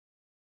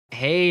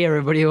Hey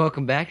everybody,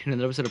 welcome back to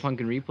another episode of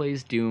Punkin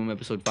Replays, Doom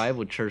episode 5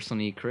 with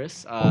TRSLNE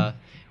Chris.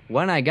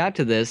 When I got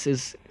to this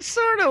is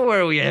sort of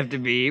where we have to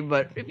be,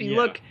 but if you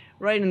look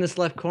right in this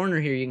left corner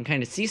here, you can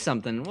kind of see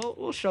something.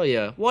 We'll show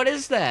you. What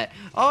is that?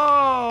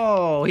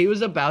 Oh, he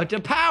was about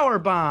to power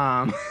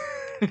bomb.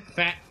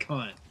 Fat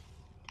cunt.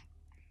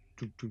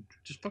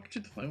 Just fucking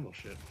shoot the flammable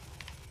shit.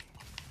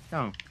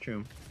 Oh,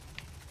 true.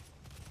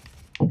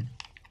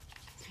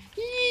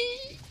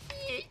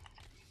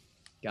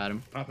 Got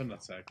him. Pop in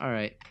that sack.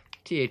 Alright.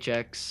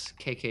 THX,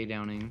 KK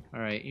Downing.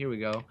 Alright, here we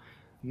go.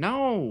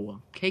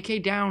 No!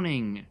 KK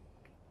Downing!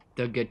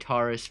 The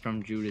guitarist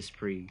from Judas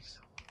Priest.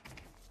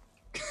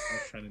 I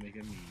was trying to make a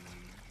meme.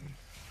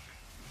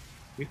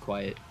 You're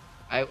quiet.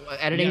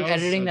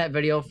 Editing that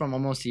video from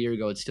almost a year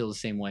ago, it's still the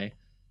same way.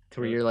 To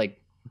where you're like,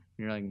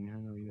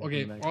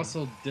 okay,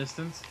 also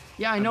distance.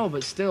 Yeah, I know,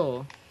 but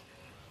still.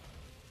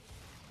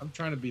 I'm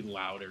trying to be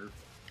louder.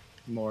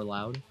 More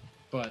loud?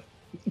 But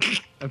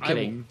I'm I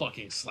kidding. will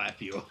fucking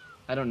slap you.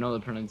 I don't know the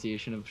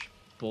pronunciation of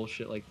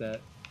bullshit like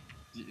that.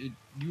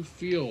 You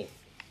feel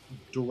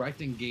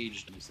direct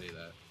engaged when you say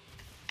that.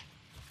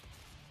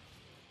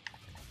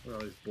 What are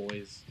all these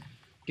boys?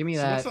 Give me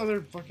So that. what's the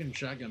other fucking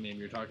shotgun name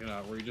you're talking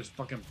about where you just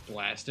fucking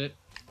blast it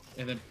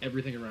and then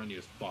everything around you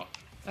is fucked?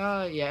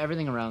 Yeah,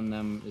 everything around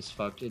them is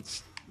fucked.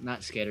 It's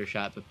not scatter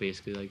shot, but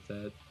basically like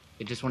that.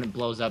 It just, when it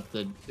blows up,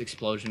 the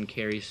explosion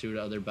carries through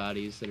to other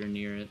bodies that are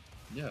near it.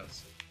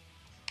 Yes.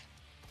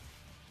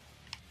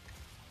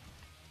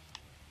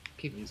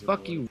 Okay,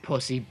 fuck you,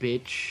 pussy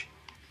bitch.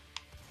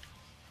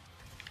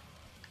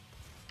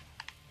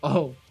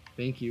 Oh,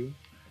 thank you.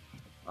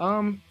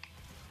 Oh,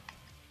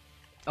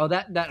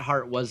 that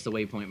heart was the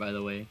waypoint, by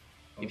the way.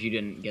 Oh. If you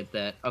didn't get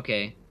that.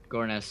 Okay,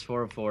 Gorness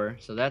 404.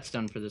 So that's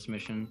done for this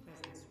mission.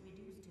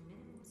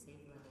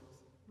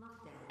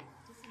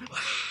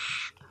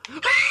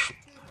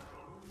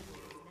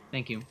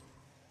 Thank you.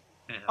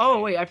 Oh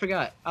wait, I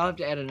forgot. I'll have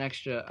to add an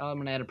extra. I'm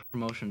gonna add a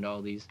promotion to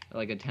all these,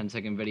 like a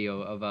 10-second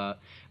video of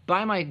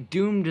buy my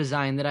Doom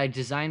design that I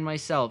designed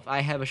myself.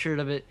 I have a shirt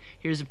of it.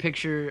 Here's a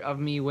picture of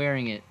me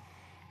wearing it.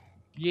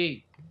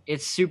 Yeet.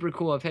 It's super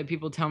cool. I've had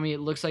people tell me it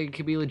looks like it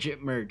could be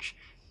legit merch.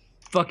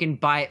 Fucking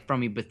buy it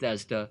from me,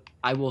 Bethesda.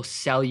 I will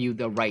sell you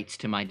the rights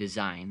to my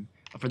design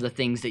for the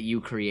things that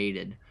you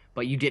created,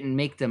 but you didn't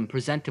make them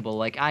presentable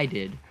like I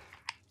did.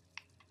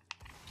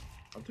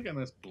 I'll take a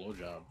nice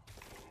blowjob.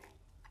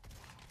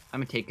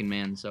 I'm a taken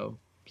man, so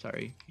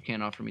sorry. You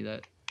can't offer me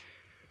that.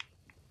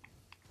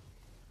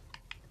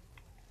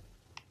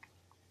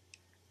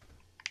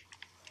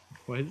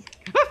 What?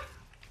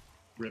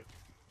 Rip.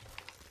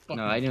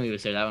 No, I knew he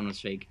was there. That one was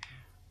fake.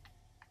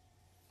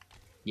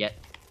 Yet.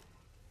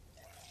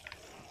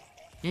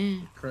 Yeah.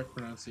 Correct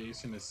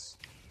pronunciation is...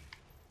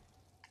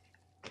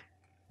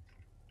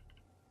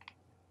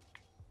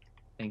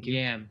 Thank you.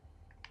 Yan.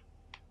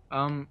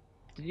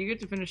 Did you get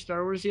to finish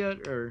Star Wars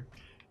yet, or?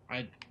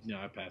 I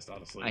passed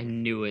out of sleep. I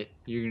knew it.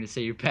 You're gonna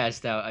say you're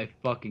passed out. I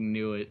fucking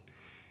knew it.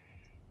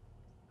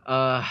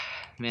 Man,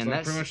 so that's...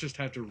 I pretty much just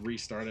have to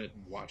restart it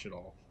and watch it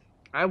all.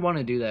 I want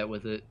to do that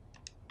with it.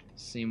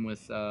 Same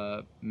with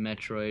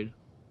Metroid.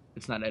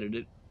 It's not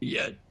edited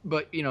yet,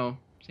 but you know,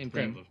 same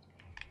thing. Grav lift.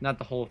 Not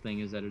the whole thing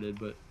is edited,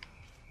 but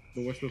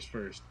which was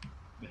first?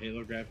 The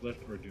Halo grav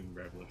lift or Doom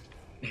grav lift?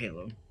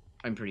 Halo.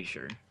 I'm pretty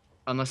sure.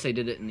 Unless they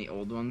did it in the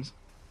old ones.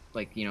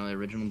 Like, you know, the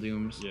original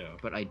Dooms. Yeah.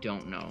 But I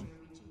don't know.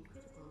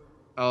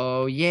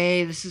 Oh,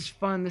 yay, this is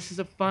fun. This is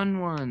a fun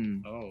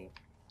one. Oh.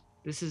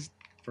 This is...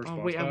 First oh,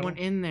 boss wait, battle? I went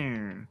in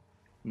there.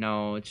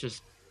 No, it's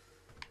just...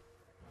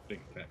 Big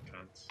fat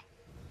cunts.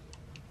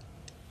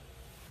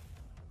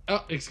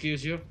 Oh,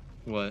 excuse you.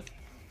 What?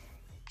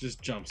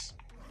 Just jumps.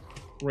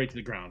 Right to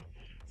the ground.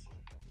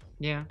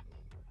 Yeah.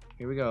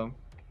 Here we go.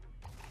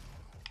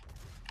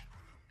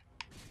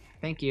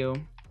 Thank you.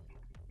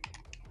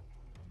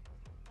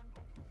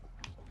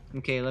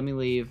 Okay, let me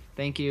leave.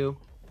 Thank you.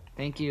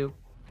 Thank you.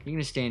 You're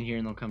gonna stand here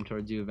and they'll come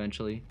towards you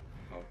eventually.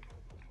 Oh.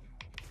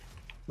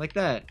 Like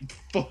that.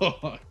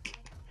 Fuck.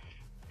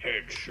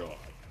 Headshot.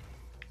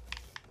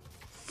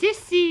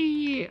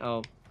 Sissy!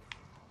 Oh.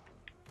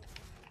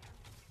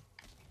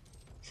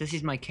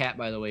 Sissy's my cat,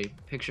 by the way.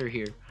 Picture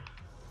here.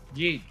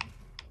 Yeet.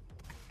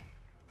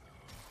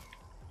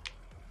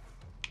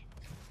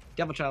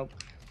 Devil child.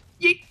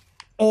 Yeet!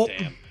 Oh!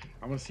 Damn.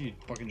 I want to see you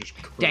fucking just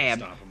curb Dab.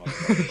 stomp him,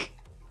 motherfucker.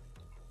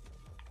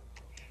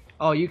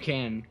 Oh, you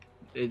can.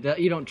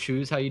 You don't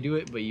choose how you do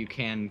it, but you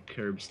can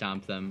curb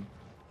stomp them.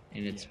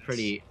 And it's Yes.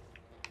 pretty...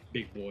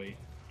 Big boy.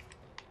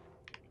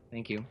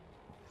 Thank you.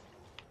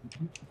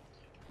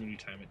 When you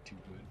time it too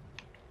good.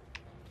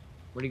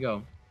 Where'd he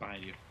go?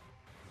 Behind you.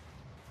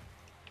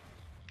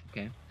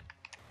 Okay.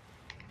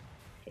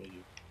 Told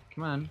you.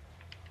 Come on.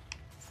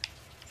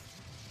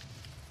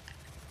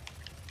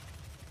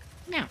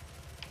 No.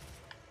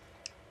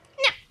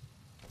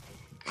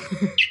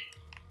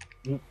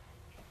 No.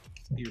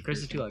 Chris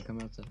is too loud. Come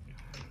outside.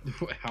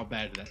 How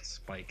bad did that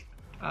spike?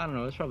 I don't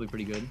know. It's probably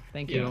pretty good.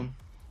 Thank Yeah. you.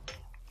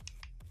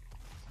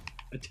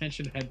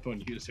 Attention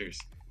headphone users.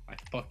 I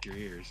fucked your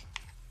ears.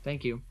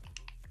 Thank you.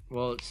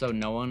 Well, so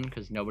no one,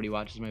 because nobody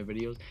watches my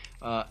videos.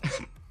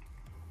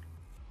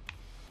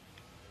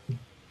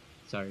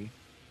 Sorry.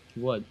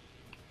 What?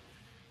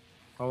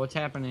 Oh, what's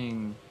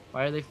happening?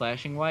 Why are they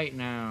flashing white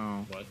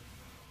now? What?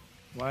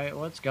 Why?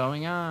 What's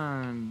going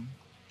on?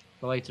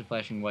 The lights are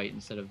flashing white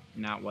instead of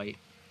not white.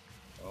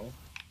 Oh?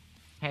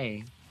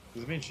 Hey.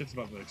 Does it mean shit's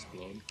about to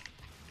explode?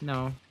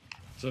 No.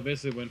 So it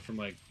basically went from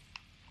like,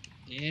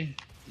 you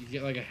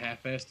get like a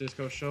half-assed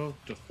disco show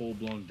to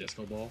full-blown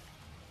disco ball.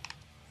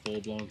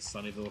 Full-blown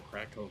Sunnyvale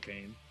crack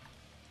cocaine.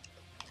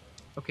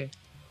 Okay.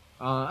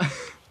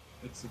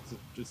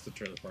 It's the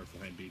trailer park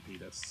behind BP.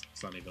 That's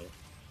Sunnyvale.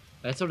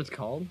 That's what it's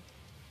called?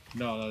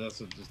 No,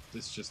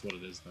 it's just what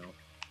it is now.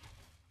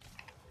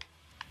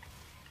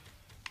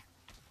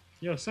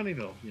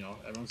 Sunnyvale.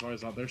 Everyone's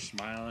always out there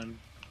smiling,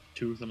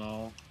 tooth and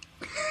all.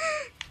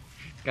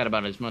 Got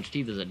about as much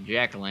teeth as a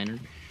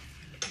jack-o'-lantern.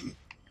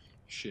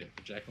 Shit,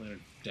 the jack-o'-lantern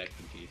decked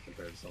in teeth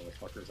compared to some of the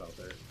fuckers out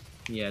there.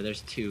 Yeah,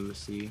 there's two,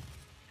 see?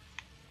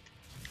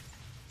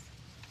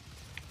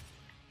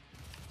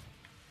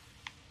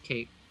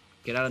 Okay,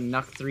 get out of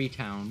Nuck 3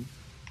 town.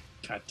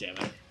 God damn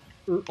it.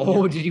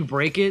 Oh, did you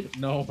break it?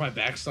 No, my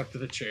back stuck to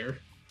the chair.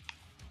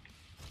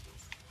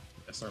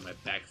 Sorry, my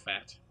back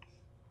fat.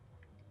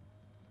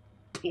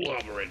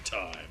 Clobbering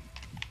time.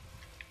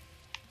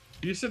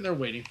 You're sitting there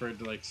waiting for it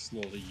to, like,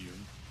 slowly you.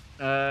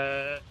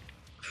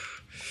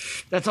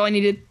 That's all I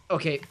needed.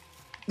 Okay.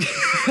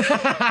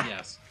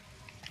 Yes.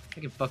 I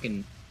can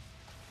fucking...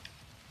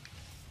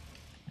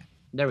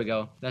 There we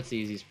go. That's the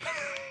easiest.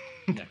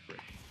 Neck break.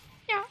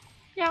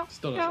 Yeah.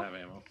 Still doesn't have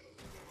ammo.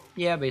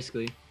 Yeah,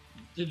 basically.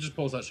 It just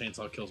pulls that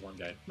chainsaw, kills one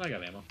guy. I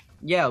got ammo.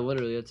 Yeah,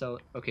 literally. That's all.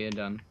 Okay, I'm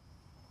done.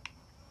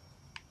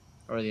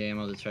 Or the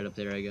ammo that's right up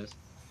there, I guess.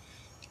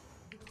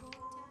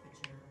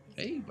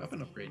 Hey,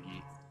 weapon upgrade,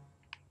 ye.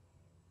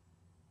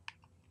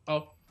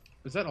 Oh,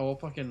 is that all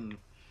fucking...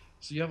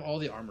 So you have all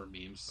the armor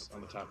memes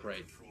on the top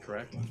right,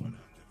 correct?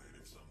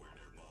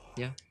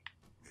 Yeah.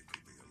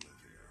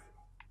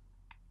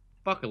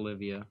 Fuck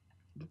Olivia. What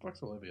the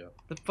fuck's Olivia?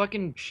 The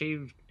fucking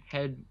shaved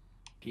head.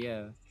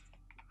 Yeah.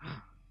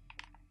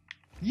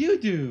 You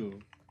do!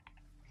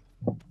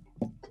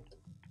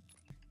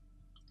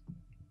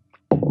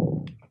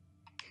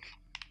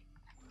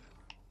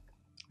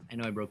 I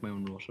know I broke my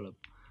own rule. Shut up.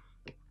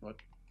 What?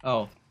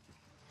 Oh,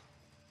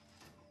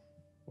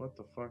 What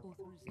the fuck?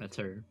 that's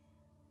her.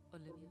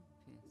 Olivia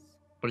Pierce.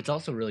 But it's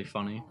also really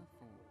funny.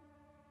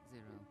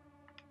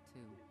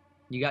 402.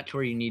 You got to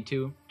where you need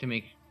to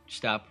make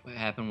stop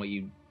happen what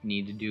you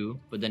need to do,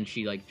 but then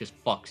she like just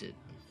fucks it.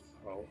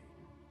 Oh.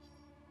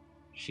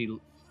 She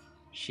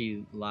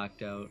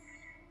locked out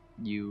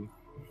you,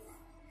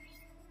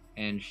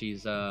 and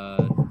she's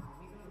yep,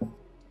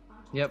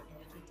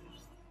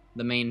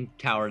 the main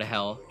tower to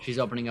hell. She's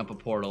opening up a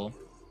portal,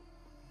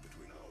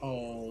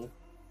 Oh.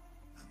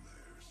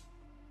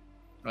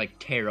 like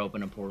tear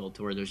open a portal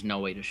to where there's no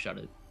way to shut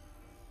it.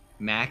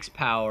 Max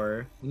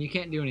power, and you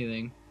can't do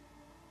anything.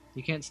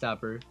 You can't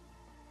stop her.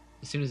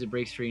 As soon as it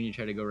breaks free and you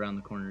try to go around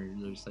the corner,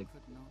 there's like,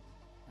 Could not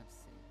have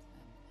saved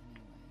them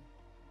anyway.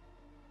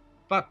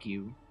 fuck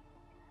you.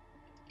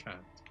 God.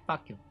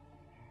 Fuck you.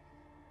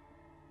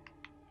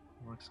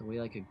 Walks away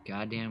like a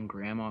goddamn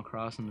grandma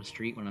crossing the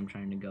street when I'm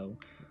trying to go.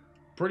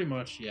 Pretty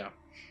much, yeah.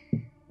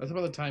 That's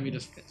about the time you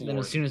just Then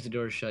as soon as the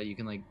door's shut, you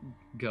can like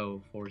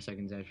go 4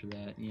 seconds after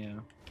that. Yeah.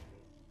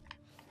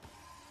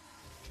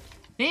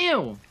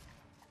 Ew.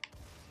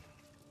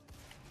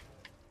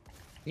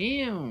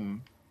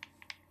 Ew.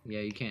 Yeah,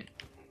 you can't.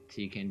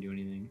 See, you can't do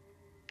anything.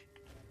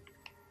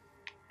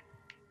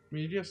 I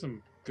mean, you do have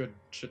some good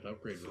shit to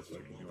upgrade real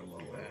quick if you want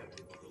to do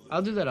that.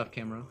 I'll do that off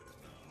camera.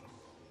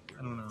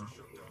 I don't know.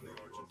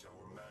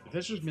 If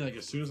that's just me, like,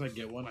 as soon as I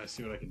get one, I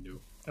see what I can do.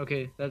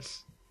 Okay,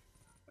 that's.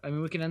 I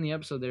mean, we can end the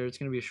episode there. It's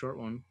gonna be a short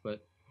one,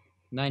 but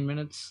 9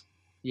 minutes.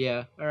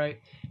 Yeah. All right.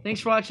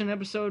 Thanks for watching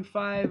episode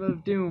 5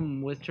 of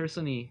Doom with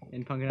TRSLNE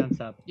and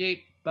Punkinnonstop.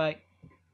 Yay! Bye.